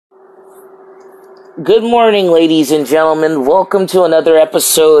Good morning, ladies and gentlemen. Welcome to another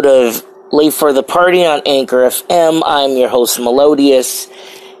episode of Late for the Party on Anchor FM. I'm your host, Melodious.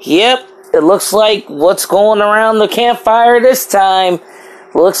 Yep, it looks like what's going around the campfire this time.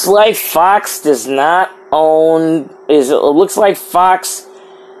 Looks like Fox does not own... It looks like Fox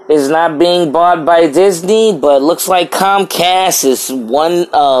is not being bought by Disney, but looks like Comcast is won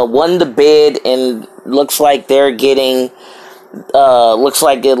the bid, and looks like they're getting... looks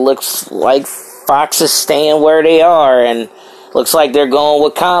like Fox is staying where they are, and looks like they're going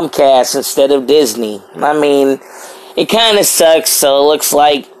with Comcast instead of Disney. I mean, it kind of sucks, so it looks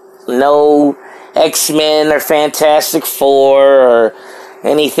like no X-Men or Fantastic Four or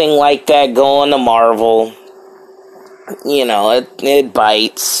anything like that going to Marvel. You know, it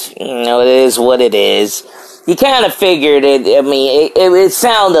bites. You know, it is what it is. You kind of figured it. I mean, it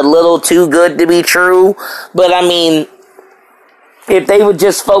sounded a little too good to be true, but I mean... If they would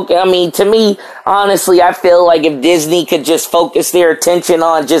just focus, I mean, to me, honestly, I feel like if Disney could just focus their attention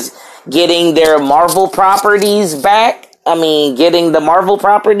on just getting their Marvel properties back, then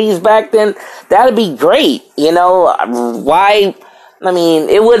that'd be great. You know, why? I mean,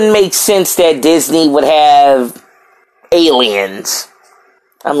 it wouldn't make sense that Disney would have aliens.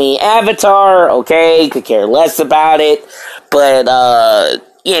 I mean, Avatar, okay, could care less about it, but,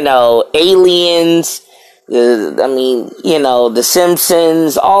 you know, aliens... The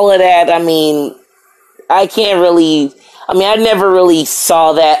Simpsons, all of that, I never really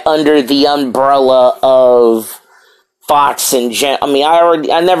saw that under the umbrella of Fox and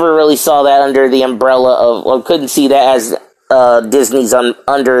I never really saw that under the umbrella of, or couldn't see that as, Disney's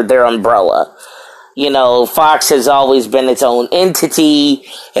under their umbrella. You know, Fox has always been its own entity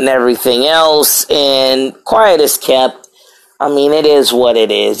and everything else, and quiet as kept. I mean, it is what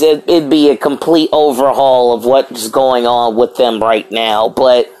it is. It'd be a complete overhaul of what's going on with them right now.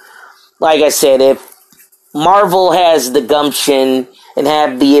 But, like I said, if Marvel has the gumption and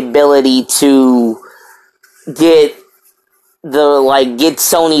have the ability to get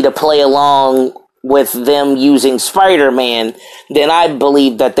Sony to play along with them using Spider-Man, then I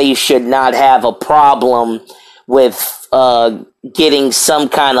believe that they should not have a problem with getting some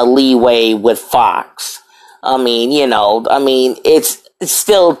kind of leeway with Fox. It's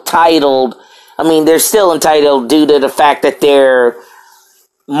still titled, they're still entitled due to the fact that they're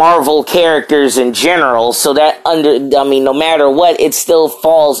Marvel characters in general, so that no matter what, it still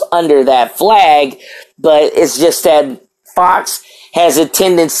falls under that flag, but it's just that Fox has a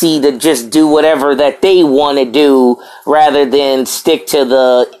tendency to just do whatever that they want to do, rather than stick to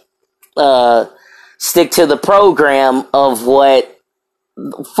the program of what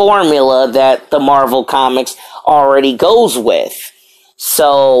formula that the Marvel Comics already goes with.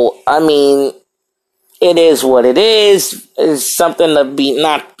 So, it is what it is. It's something to be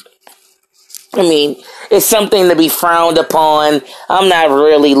it's something to be frowned upon. I'm not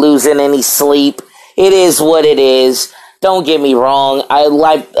really losing any sleep. It is what it is. Don't get me wrong. I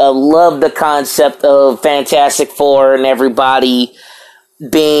love the concept of Fantastic Four and everybody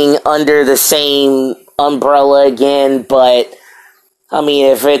being under the same umbrella again, but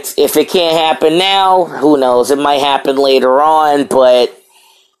if it can't happen now, who knows? It might happen later on, but,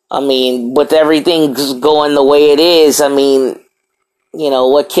 with everything going the way it is,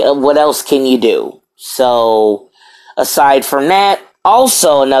 what else can you do? So, aside from that,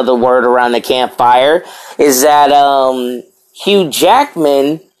 also another word around the campfire is that, Hugh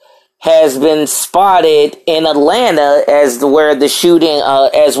Jackman has been spotted in Atlanta as where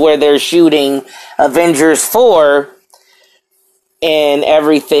they're shooting Avengers 4, and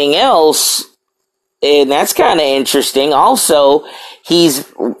everything else, and that's kind of interesting. Also,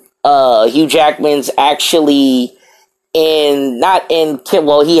 Hugh Jackman's actually he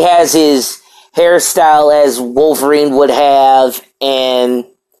has his hairstyle as Wolverine would have, and,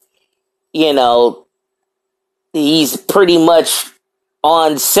 he's pretty much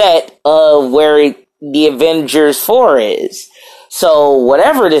on set of where the Avengers 4 is. So,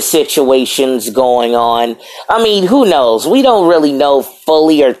 whatever the situation's going on, who knows? We don't really know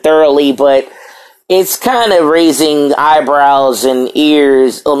fully or thoroughly, but it's kind of raising eyebrows and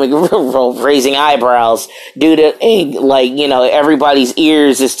ears, raising eyebrows due to, everybody's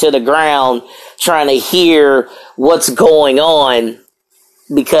ears is to the ground trying to hear what's going on,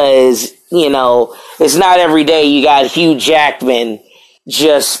 because, it's not every day you got Hugh Jackman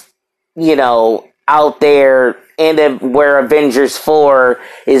just, out there where Avengers 4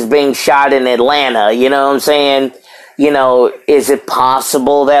 is being shot in Atlanta, you know what I'm saying? Is it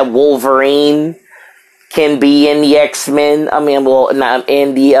possible that Wolverine can be in the X-Men? Not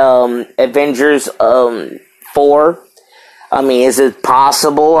in the Avengers 4. I mean, is it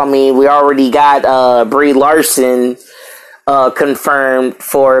possible? I mean, we already got Brie Larson confirmed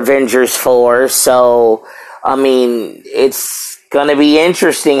for Avengers 4, so I mean, it's gonna be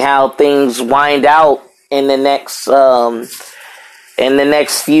interesting how things wind out in the next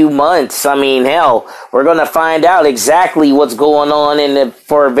few months. I mean, hell, we're gonna find out exactly what's going on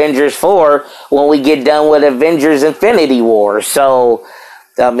for Avengers 4 when we get done with Avengers Infinity War. So,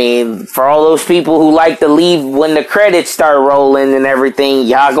 I mean, for all those people who like to leave when the credits start rolling and everything,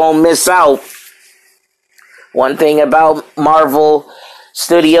 y'all gonna miss out. One thing about Marvel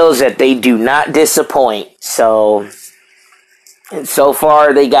Studios that they do not disappoint. So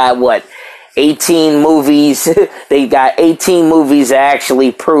far they got 18 movies. They got 18 movies that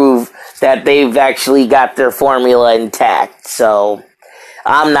actually prove that they've actually got their formula intact. So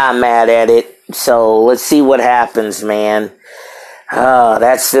I'm not mad at it. So let's see what happens, man.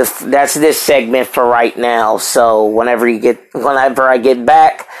 That's this segment for right now. So whenever I get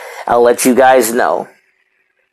back, I'll let you guys know.